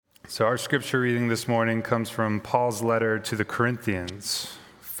So our scripture reading this morning comes from Paul's letter to the Corinthians.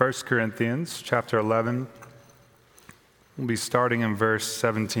 1 Corinthians chapter 11. We'll be starting in verse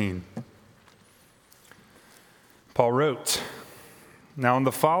 17. Paul wrote, "Now in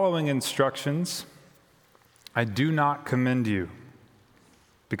the following instructions, I do not commend you,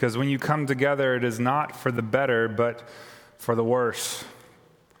 because when you come together, it is not for the better, but for the worse.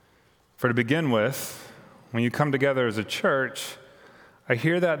 For to begin with, when you come together as a church, I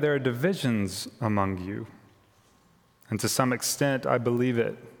hear that there are divisions among you, and to some extent I believe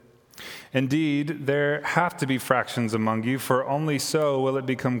it. Indeed, there have to be fractions among you, for only so will it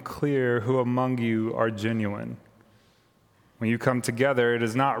become clear who among you are genuine. When you come together, it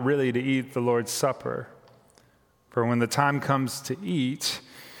is not really to eat the Lord's Supper. For when the time comes to eat,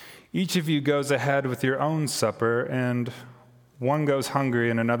 each of you goes ahead with your own supper, and one goes hungry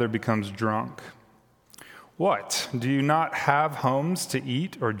and another becomes drunk. What? Do you not have homes to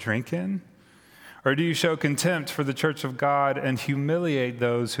eat or drink in? Or do you show contempt for the church of God and humiliate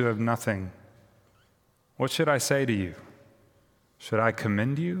those who have nothing? What should I say to you? Should I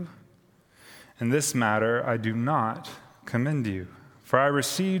commend you? In this matter, I do not commend you. For I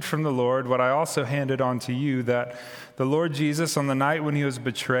received from the Lord what I also handed on to you, that the Lord Jesus, on the night when he was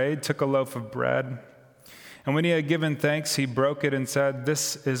betrayed, took a loaf of bread. And when he had given thanks, he broke it and said,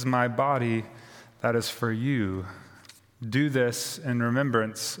 'This is my body that is for you. Do this in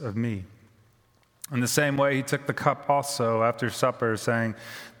remembrance of me.' In the same way, he took the cup also after supper, saying,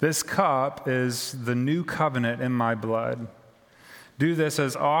 'This cup is the new covenant in my blood. Do this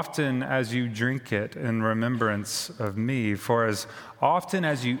as often as you drink it in remembrance of me. For as often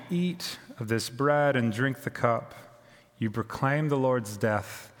as you eat of this bread and drink the cup, you proclaim the Lord's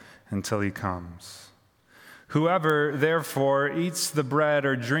death until he comes. Whoever, therefore, eats the bread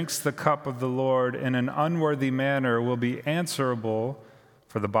or drinks the cup of the Lord in an unworthy manner will be answerable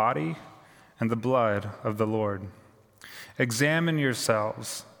for the body and the blood of the Lord. Examine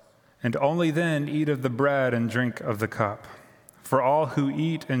yourselves, and only then eat of the bread and drink of the cup. For all who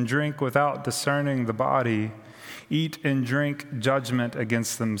eat and drink without discerning the body eat and drink judgment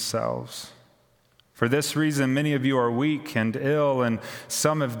against themselves. For this reason, many of you are weak and ill, and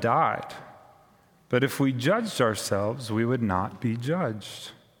some have died. But if we judged ourselves, we would not be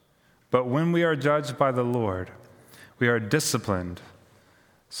judged. But when we are judged by the Lord, we are disciplined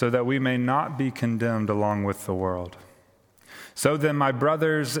so that we may not be condemned along with the world. So then, my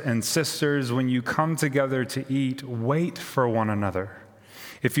brothers and sisters, when you come together to eat, wait for one another.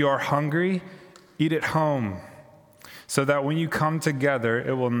 If you are hungry, eat at home, so that when you come together,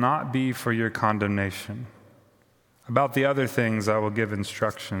 it will not be for your condemnation. About the other things, I will give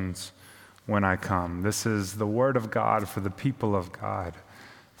instructions when I come.'" This is the word of God for the people of God.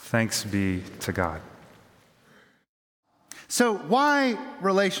 Thanks be to God. So why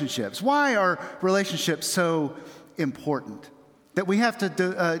relationships? Why are relationships so important that we have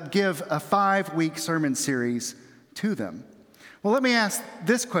to give a 5-week sermon series to them? Well, let me ask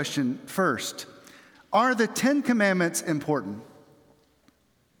this question first. Are the 10 Commandments important?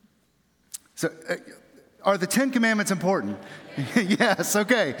 Are the 10 Commandments important? Yes,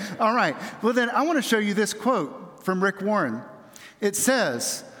 okay. All right. Well, then I want to show you this quote from Rick Warren. It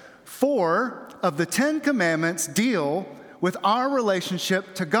says, 4 of the 10 Commandments deal with our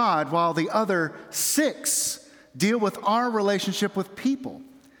relationship to God, while the other 6 deal with our relationship with people.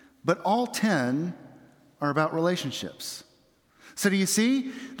 But all 10 are about relationships. So do you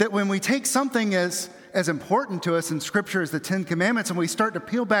see that when we take something as important to us in Scripture as the 10 Commandments, and we start to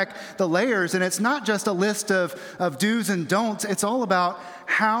peel back the layers, and it's not just a list of do's and don'ts, it's all about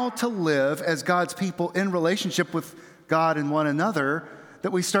how to live as God's people in relationship with God and one another,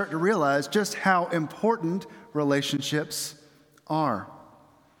 that we start to realize just how important relationships are.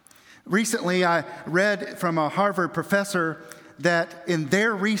 Recently, I read from a Harvard professor that in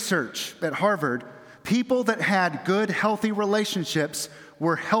their research at Harvard, people that had good, healthy relationships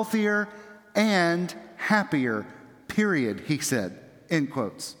were healthier and happier, period, he said, end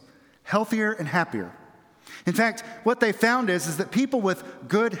quotes. Healthier and happier. In fact, what they found is that people with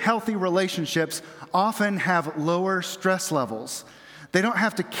good, healthy relationships often have lower stress levels. They don't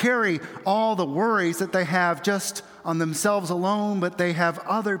have to carry all the worries that they have just on themselves alone, but they have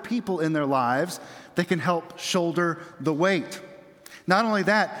other people in their lives that can help shoulder the weight. Not only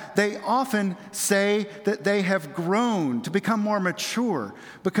that, they often say that they have grown to become more mature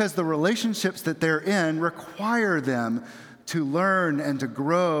because the relationships that they're in require them to learn and to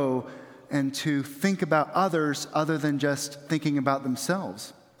grow and to think about others other than just thinking about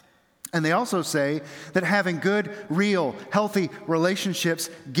themselves. And they also say that having good, real, healthy relationships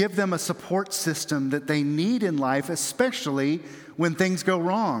give them a support system that they need in life, especially when things go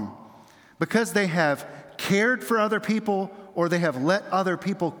wrong. because they have cared for other people or they have let other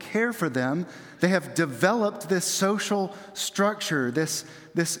people care for them, they have developed this social structure, this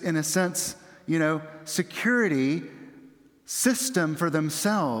in a sense, security system for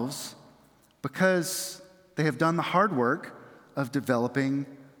themselves because they have done the hard work of developing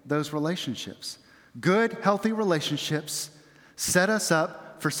those relationships. Good, healthy relationships set us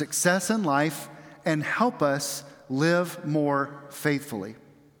up for success in life and help us live more faithfully.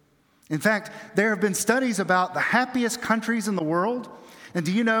 In fact, there have been studies about the happiest countries in the world. And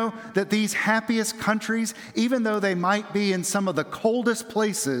do you know that these happiest countries, even though they might be in some of the coldest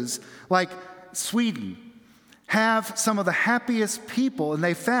places, like Sweden, have some of the happiest people, and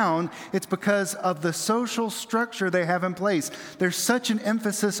they found it's because of the social structure they have in place. There's such an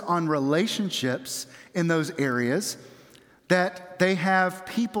emphasis on relationships in those areas that they have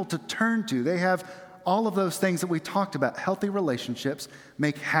people to turn to. They have all of those things that we talked about. Healthy relationships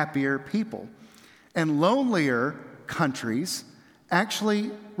make happier people. And lonelier countries actually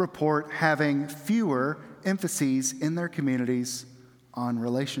report having fewer emphases in their communities on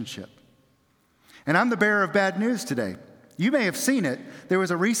relationship. And I'm the bearer of bad news today. You may have seen it. There was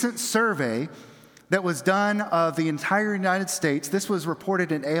a recent survey that was done of the entire United States. This was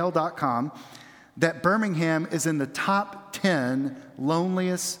reported in AL.com, that Birmingham is in the top 10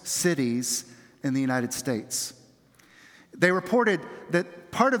 loneliest cities in the United States. They reported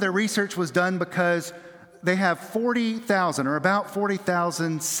that part of their research was done because they have 40,000 or about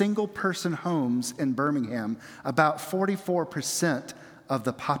 40,000 single-person homes in Birmingham, about 44% of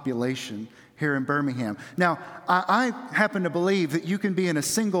the population here in Birmingham. Now, I happen to believe that you can be in a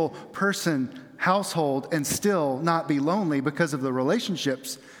single-person household and still not be lonely because of the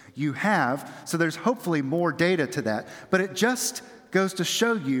relationships you have. So there's hopefully more data to that. But it just goes to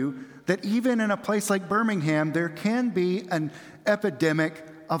show you that even in a place like Birmingham, there can be an epidemic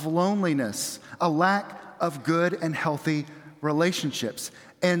of loneliness, a lack of good and healthy relationships.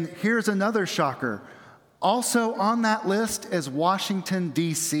 And here's another shocker. Also on that list is Washington,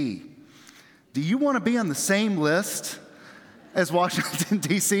 D.C. Do you want to be on the same list as Washington,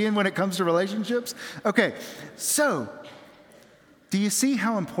 D.C. and when it comes to relationships? Okay, so do you see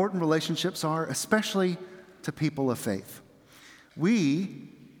how important relationships are, especially to people of faith? We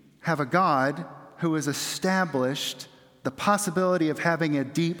have a God who has established the possibility of having a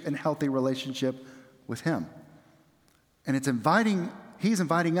deep and healthy relationship with Him. And He's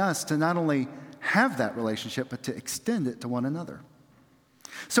inviting us to not only have that relationship, but to extend it to one another.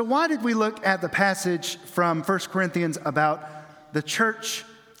 So why did we look at the passage from 1 Corinthians about the church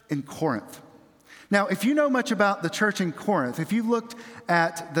in Corinth? Now, if you know much about the church in Corinth, if you've looked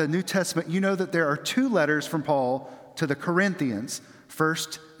at the New Testament, you know that there are 2 letters from Paul to the Corinthians,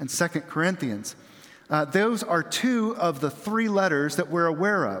 1st and 2nd Corinthians. Those are 2 of the 3 letters that we're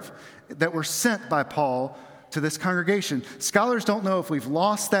aware of that were sent by Paul to this congregation. Scholars don't know if we've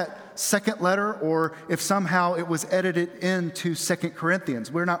lost that second letter or if somehow it was edited into 2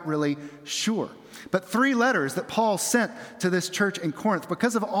 Corinthians. We're not really sure. But 3 letters that Paul sent to this church in Corinth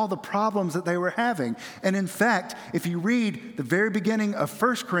because of all the problems that they were having. And in fact, if you read the very beginning of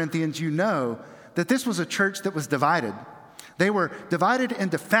 1 Corinthians, you know that this was a church that was divided. They were divided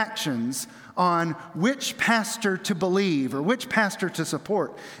into factions on which pastor to believe or which pastor to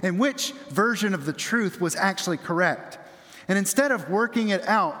support and which version of the truth was actually correct. And instead of working it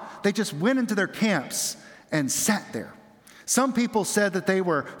out, they just went into their camps and sat there. Some people said that they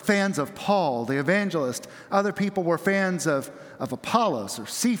were fans of Paul, the evangelist. Other people were fans of Apollos or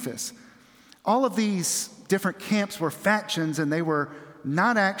Cephas. All of these different camps were factions, and they were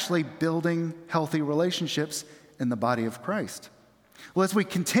not actually building healthy relationships in the body of Christ. Well, as we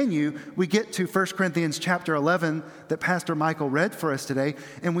continue, we get to 1 Corinthians chapter 11 that Pastor Michael read for us today,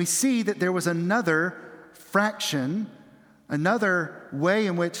 and we see that there was another fraction, another way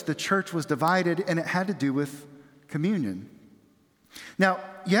in which the church was divided, and it had to do with communion. Now,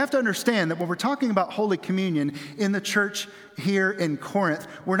 you have to understand that when we're talking about Holy Communion in the church here in Corinth,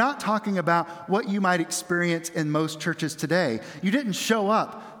 we're not talking about what you might experience in most churches today. You didn't show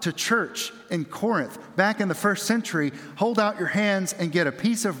up to church in Corinth back in the first century, hold out your hands and get a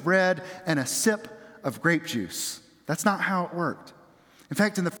piece of bread and a sip of grape juice. That's not how it worked. In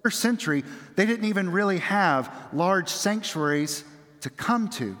fact, in the first century, they didn't even really have large sanctuaries to come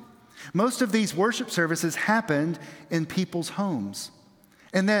to. Most of these worship services happened in people's homes.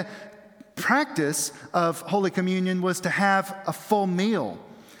 And the practice of Holy Communion was to have a full meal.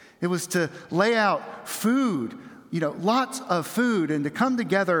 It was to lay out food, lots of food, and to come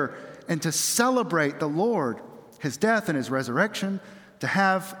together and to celebrate the Lord, His death and His resurrection, to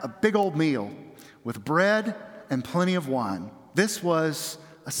have a big old meal with bread and plenty of wine. This was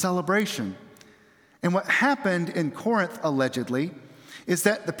a celebration. And what happened in Corinth, allegedly, is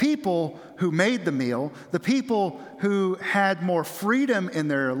that the people who made the meal, the people who had more freedom in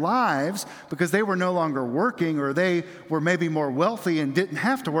their lives because they were no longer working or they were maybe more wealthy and didn't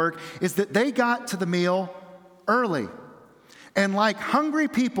have to work, is that they got to the meal early. And like hungry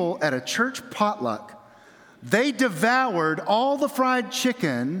people at a church potluck, they devoured all the fried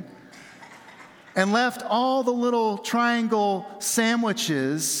chicken and left all the little triangle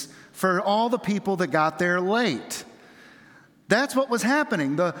sandwiches for all the people that got there late. That's what was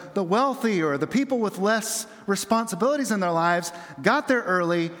happening. The wealthy or the people with less responsibilities in their lives got there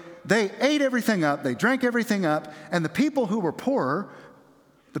early. They ate everything up. They drank everything up. And the people who were poorer,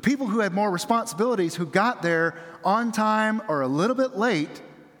 the people who had more responsibilities, who got there on time or a little bit late,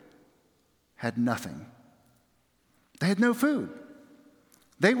 had nothing. They had no food.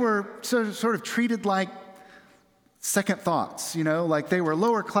 They were sort of treated like second thoughts, like they were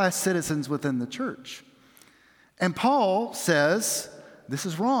lower class citizens within the church. And Paul says, this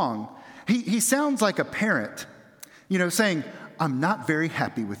is wrong. He sounds like a parent, saying, I'm not very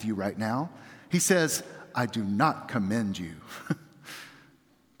happy with you right now. He says, I do not commend you.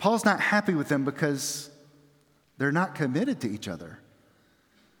 Paul's not happy with them because they're not committed to each other.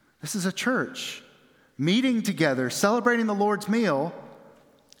 This is a church meeting together, celebrating the Lord's meal,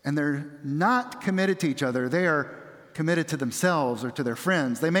 and they're not committed to each other. They are committed to themselves or to their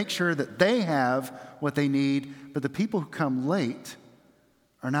friends. They make sure that they have what they need, but the people who come late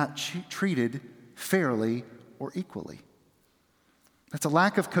are not treated fairly or equally. That's a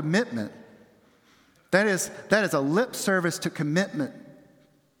lack of commitment. That is a lip service to commitment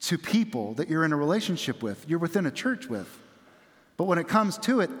to people that you're in a relationship with, you're within a church with. But when it comes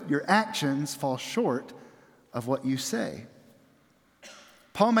to it, your actions fall short of what you say.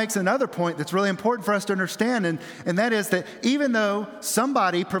 Paul makes another point that's really important for us to understand, and that is that even though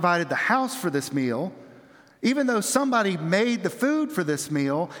somebody provided the house for this meal, even though somebody made the food for this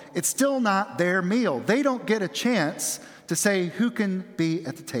meal, it's still not their meal. They don't get a chance to say who can be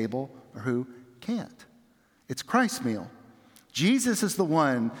at the table or who can't. It's Christ's meal. Jesus is the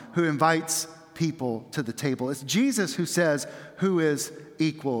one who invites people to the table. It's Jesus who says who is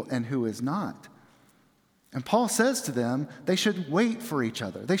equal and who is not. And Paul says to them, they should wait for each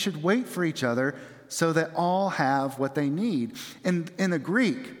other. They should wait for each other so that all have what they need. And in the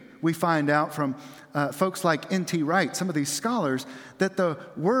Greek, we find out from folks like N.T. Wright, some of these scholars, that the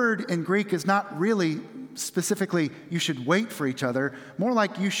word in Greek is not really specifically you should wait for each other, more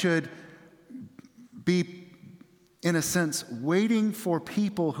like you should be, in a sense, waiting for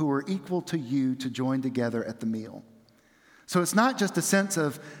people who are equal to you to join together at the meal. So it's not just a sense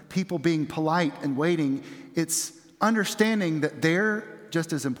of people being polite and waiting. It's understanding that they're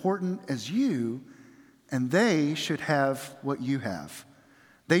just as important as you, and they should have what you have.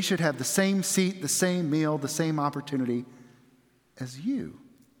 They should have the same seat, the same meal, the same opportunity as you.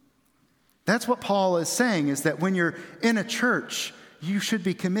 That's what Paul is saying, is that when you're in a church, you should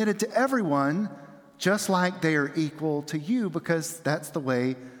be committed to everyone just like they are equal to you, because that's the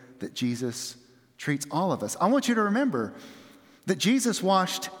way that Jesus treats all of us. I want you to remember that Jesus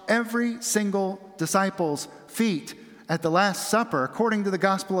washed every single disciple's feet at the Last Supper, according to the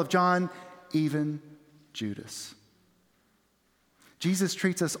Gospel of John, even Judas. Jesus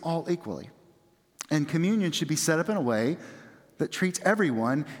treats us all equally, and communion should be set up in a way that treats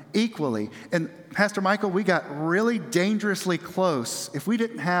everyone equally. And Pastor Michael, we got really dangerously close. If we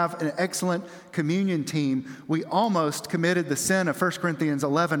didn't have an excellent communion team, we almost committed the sin of 1 Corinthians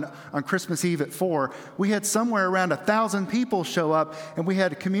 11 on Christmas Eve at 4. We had somewhere around 1,000 people show up, and we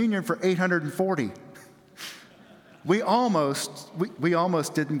had a communion for 840. We almost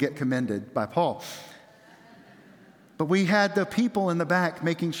didn't get commended by Paul. But we had the people in the back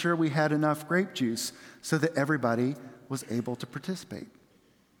making sure we had enough grape juice so that everybody was able to participate.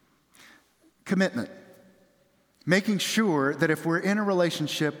 Commitment. Making sure that if we're in a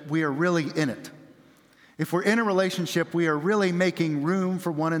relationship, we are really in it. If we're in a relationship, we are really making room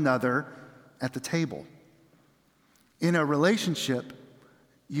for one another at the table. In a relationship,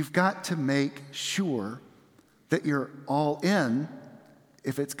 you've got to make sure that you're all in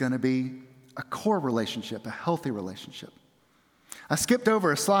if it's going to be a core relationship, a healthy relationship. I skipped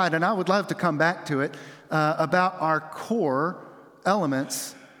over a slide, and I would love to come back to it, about our core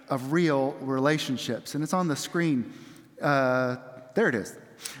elements of real relationships. And it's on the screen. There it is.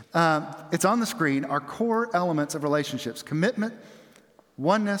 It's on the screen. Our core elements of relationships: commitment,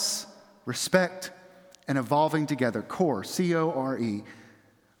 oneness, respect, and evolving together. Core, C-O-R-E.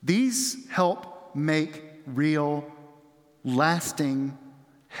 These help make real, lasting,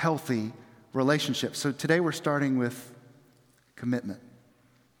 healthy relationships. So today we're starting with commitment.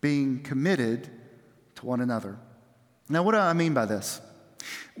 being committed to one another. Now, what do I mean by this?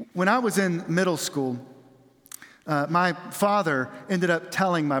 When I was in middle school, my father ended up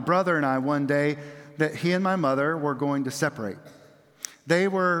telling my brother and I one day that he and my mother were going to separate. They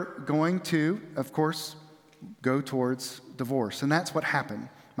were going to, of course, go towards divorce, and that's what happened.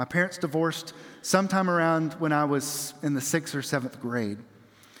 My parents divorced sometime around when I was in the 6th or 7th grade.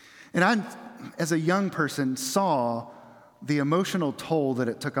 And I, as a young person, saw the emotional toll that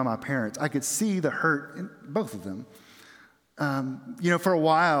it took on my parents. I could see the hurt in both of them. For a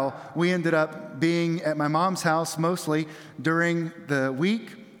while, we ended up being at my mom's house mostly during the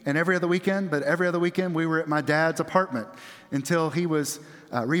week and every other weekend, but every other weekend we were at my dad's apartment until he was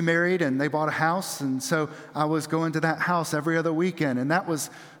remarried and they bought a house. And so I was going to that house every other weekend. And that was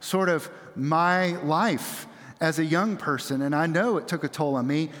sort of my life as a young person. And I know it took a toll on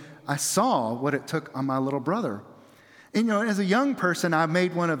me. I saw what it took on my little brother. And, as a young person, I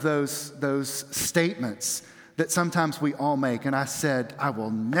made one of those statements that sometimes we all make. And I said, I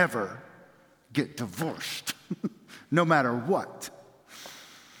will never get divorced, no matter what.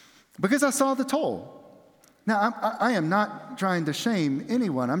 Because I saw the toll. Now, I am not trying to shame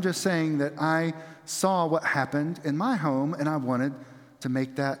anyone. I'm just saying that I saw what happened in my home, and I wanted to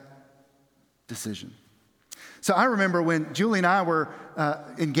make that decision. So I remember when Julie and I were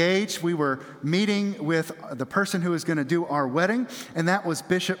engaged, we were meeting with the person who was going to do our wedding, and that was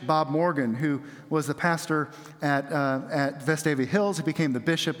Bishop Bob Morgan, who was the pastor at Vestavia Hills. He became the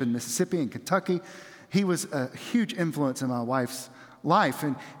bishop in Mississippi and Kentucky. He was a huge influence in my wife's life,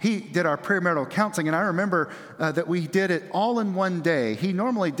 and he did our premarital counseling. And I remember that we did it all in one day. He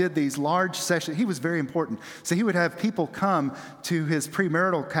normally did these large sessions. He was very important, so he would have people come to his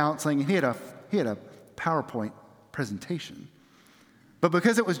premarital counseling, and he had a PowerPoint presentation. But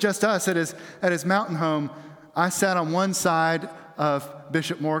because it was just us at his mountain home, I sat on one side of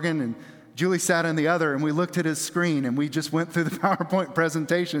Bishop Morgan, and Julie sat on the other, and we looked at his screen, and we just went through the PowerPoint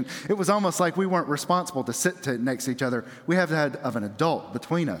presentation. It was almost like we weren't responsible to sit next to each other. We have had of an adult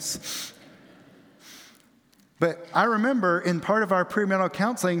between us. But I remember in part of our premarital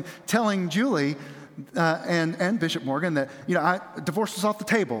counseling telling Julie and Bishop Morgan that, divorce was off the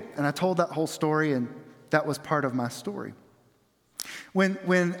table, and I told that whole story, and that was part of my story. When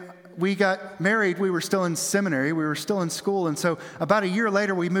we got married, we were still in seminary, we were still in school, and so about a year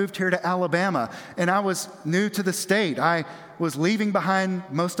later, we moved here to Alabama, and I was new to the state. I was leaving behind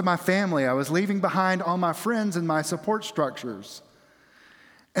most of my family. I was leaving behind all my friends and my support structures.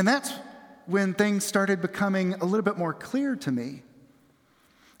 And that's when things started becoming a little bit more clear to me.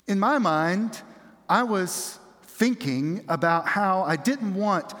 In my mind, I was thinking about how I didn't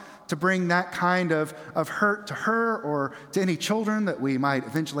want to bring that kind of hurt to her or to any children that we might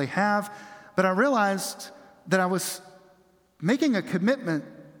eventually have. But I realized that I was making a commitment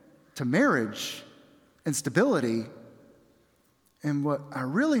to marriage and stability. And what I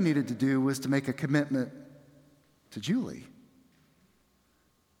really needed to do was to make a commitment to Julie.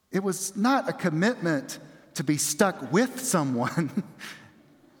 It was not a commitment to be stuck with someone.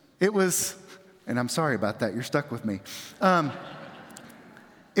 It was, and I'm sorry about that, you're stuck with me.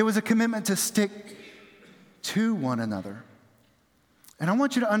 It was a commitment to stick to one another. And I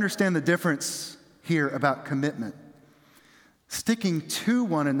want you to understand the difference here about commitment. Sticking to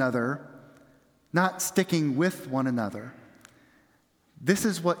one another, not sticking with one another. This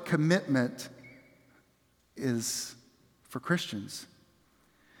is what commitment is for Christians.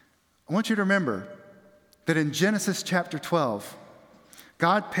 I want you to remember that in Genesis chapter 12,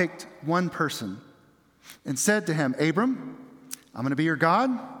 God picked one person and said to him, Abram, I'm going to be your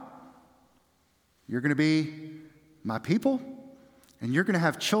God. You're going to be my people. And you're going to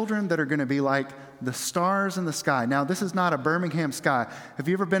have children that are going to be like the stars in the sky. Now, this is not a Birmingham sky. Have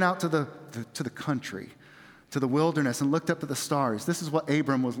you ever been out to the country, to the wilderness, and looked up at the stars? This is what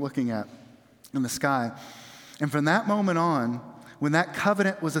Abram was looking at in the sky. And from that moment on, when that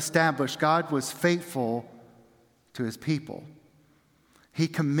covenant was established, God was faithful to his people. He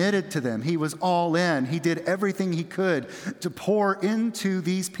committed to them. He was all in. He did everything he could to pour into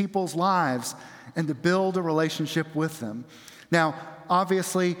these people's lives and to build a relationship with them. Now,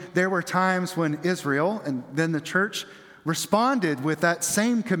 obviously, there were times when Israel and then the church responded with that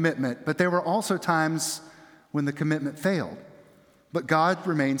same commitment, but there were also times when the commitment failed. But God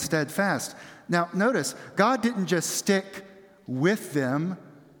remained steadfast. Now, notice, God didn't just stick with them.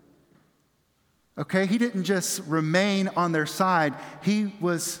 Okay, he didn't just remain on their side. He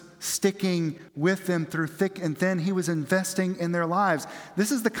was sticking with them through thick and thin. He was investing in their lives.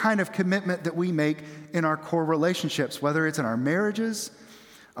 This is the kind of commitment that we make in our core relationships, whether it's in our marriages,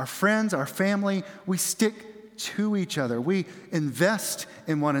 our friends, our family. We stick to each other. We invest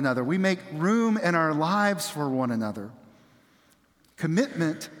in one another. We make room in our lives for one another.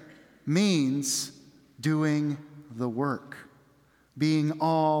 Commitment means doing the work, being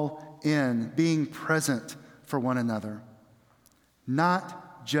all in, being present for one another,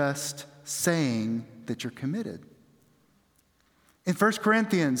 not just saying that you're committed. In 1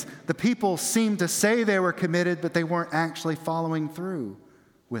 Corinthians, the people seemed to say they were committed, but they weren't actually following through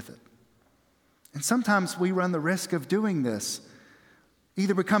with it. And sometimes we run the risk of doing this,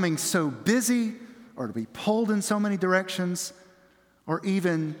 either becoming so busy or to be pulled in so many directions, or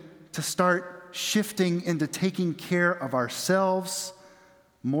even to start shifting into taking care of ourselves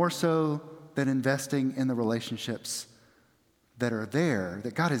more so than investing in the relationships that are there,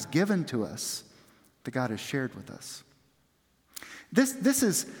 that God has given to us, that God has shared with us. This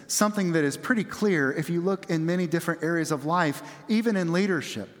is something that is pretty clear if you look in many different areas of life, even in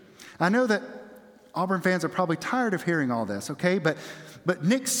leadership. I know that Auburn fans are probably tired of hearing all this, okay? But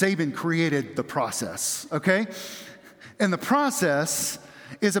Nick Saban created the process, okay? And the process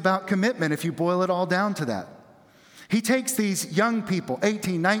is about commitment if you boil it all down to that. He takes these young people,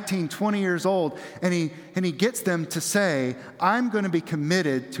 18, 19, 20 years old, and he gets them to say, I'm going to be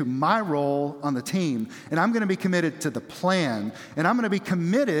committed to my role on the team, and I'm going to be committed to the plan, and I'm going to be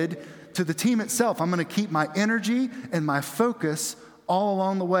committed to the team itself. I'm going to keep my energy and my focus all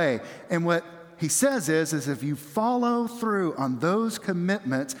along the way. And what he says is if you follow through on those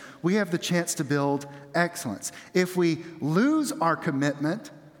commitments, we have the chance to build excellence. If we lose our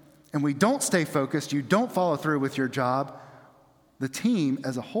commitment, and we don't stay focused, you don't follow through with your job, the team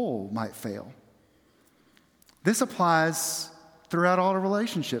as a whole might fail. This applies throughout all our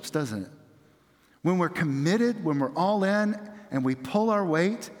relationships, doesn't it? When we're committed, when we're all in, and we pull our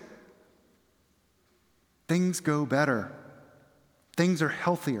weight, things go better. Things are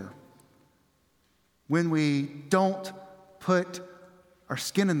healthier. When we don't put our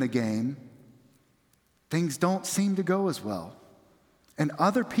skin in the game, things don't seem to go as well. And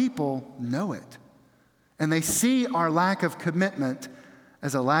other people know it. And they see our lack of commitment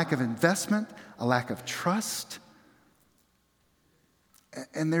as a lack of investment, a lack of trust.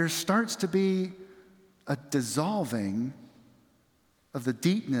 And there starts to be a dissolving of the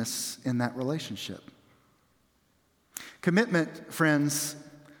deepness in that relationship. Commitment, friends,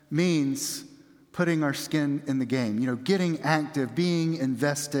 means putting our skin in the game, getting active, being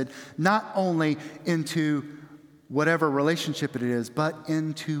invested, not only into whatever relationship it is, but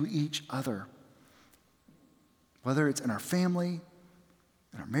into each other. Whether it's in our family,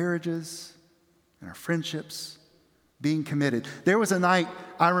 in our marriages, in our friendships, being committed. There was a night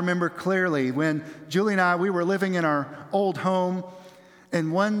I remember clearly when Julie and I, we were living in our old home,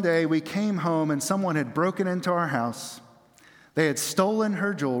 and one day we came home and someone had broken into our house. They had stolen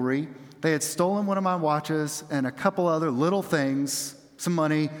her jewelry. They had stolen one of my watches and a couple other little things, some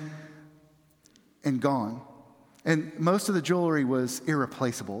money, and gone. And most of the jewelry was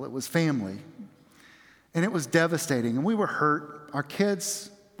irreplaceable. It was family. And it was devastating. And we were hurt. Our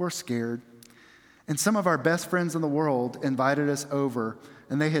kids were scared. And some of our best friends in the world invited us over.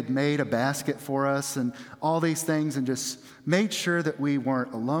 And they had made a basket for us and all these things and just made sure that we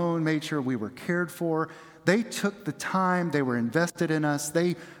weren't alone, made sure we were cared for. They took the time. They were invested in us.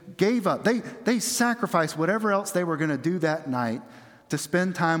 They gave up. They sacrificed whatever else they were going to do that night to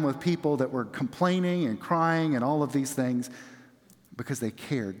spend time with people that were complaining and crying and all of these things because they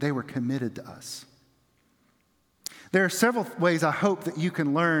cared. They were committed to us. There are several ways I hope that you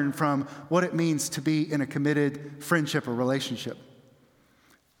can learn from what it means to be in a committed friendship or relationship.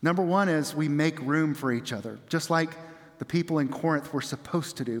 Number one is we make room for each other, just like the people in Corinth were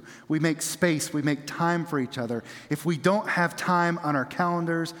supposed to do. We make space, we make time for each other. If we don't have time on our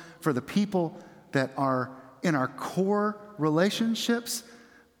calendars for the people that are in our core relationships,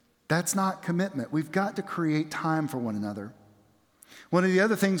 that's not commitment. We've got to create time for one another. One of the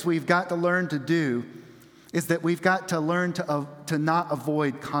other things we've got to learn to do is that we've got to learn to not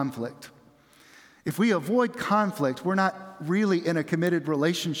avoid conflict. If we avoid conflict, we're not really in a committed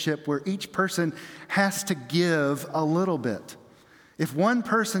relationship where each person has to give a little bit. If one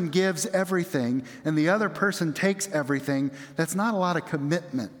person gives everything and the other person takes everything, that's not a lot of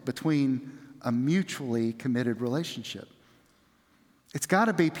commitment between a mutually committed relationship. It's got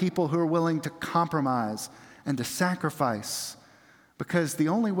to be people who are willing to compromise and to sacrifice, because the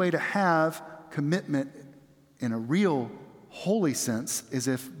only way to have commitment in a real holy sense is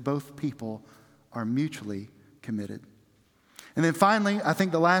if both people are mutually committed. And then finally, I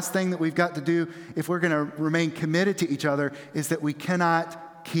think the last thing that we've got to do if we're going to remain committed to each other is that we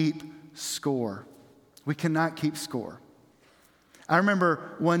cannot keep score. We cannot keep score. I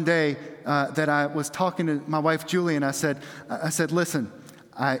remember one day that I was talking to my wife, Julie, and I said, listen,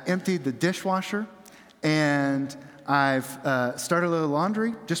 I emptied the dishwasher and I've started a little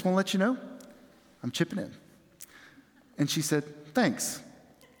laundry. Just want to let you know, I'm chipping in. And she said, thanks.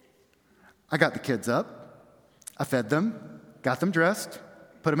 I got the kids up. I fed them, got them dressed,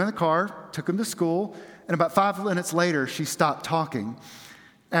 put them in the car, took them to school. And about 5 minutes later, she stopped talking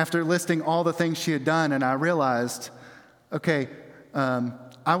after listing all the things she had done. And I realized, okay,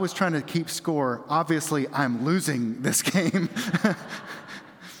 I was trying to keep score. Obviously, I'm losing this game.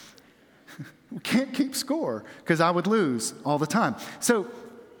 We can't keep score because I would lose all the time. So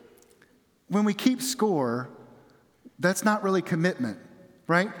when we keep score, that's not really commitment,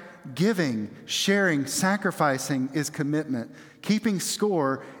 right? Giving, sharing, sacrificing is commitment. Keeping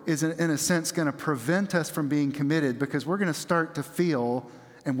score is, in a sense, going to prevent us from being committed because we're going to start to feel,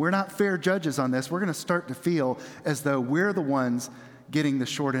 and we're not fair judges on this, we're going to start to feel as though we're the ones getting the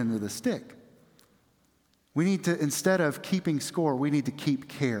short end of the stick. We need to, instead of keeping score, we need to keep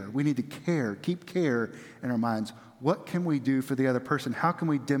care. We need to keep care in our minds. What can we do for the other person? How can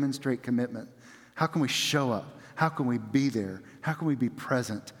we demonstrate commitment? How can we show up? How can we be there? How can we be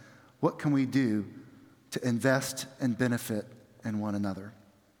present? What can we do to invest and benefit in one another?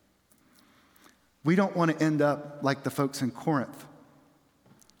 We don't want to end up like the folks in Corinth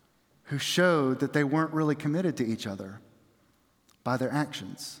who showed that they weren't really committed to each other by their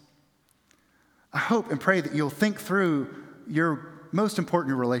actions. I hope and pray that you'll think through your most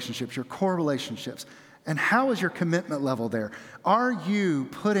important relationships, your core relationships, and how is your commitment level there? Are you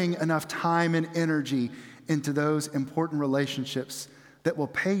putting enough time and energy into those important relationships that will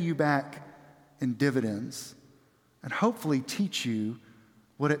pay you back in dividends and hopefully teach you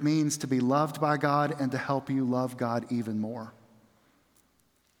what it means to be loved by God and to help you love God even more?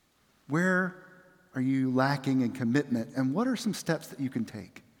 Where are you lacking in commitment, and what are some steps that you can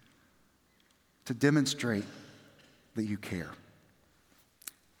take to demonstrate that you care?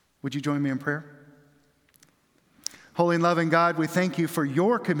 Would you join me in prayer? Holy and loving God, we thank you for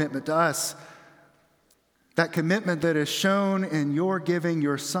your commitment to us, that commitment that is shown in your giving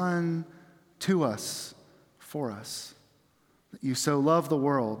your Son to us, for us. That you so loved the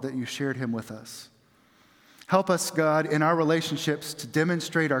world that you shared him with us. Help us, God, in our relationships to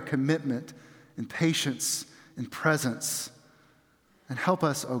demonstrate our commitment and patience and presence. And help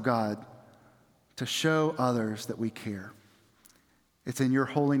us, oh God, to show others that we care. It's in your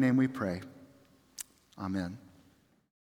holy name we pray. Amen.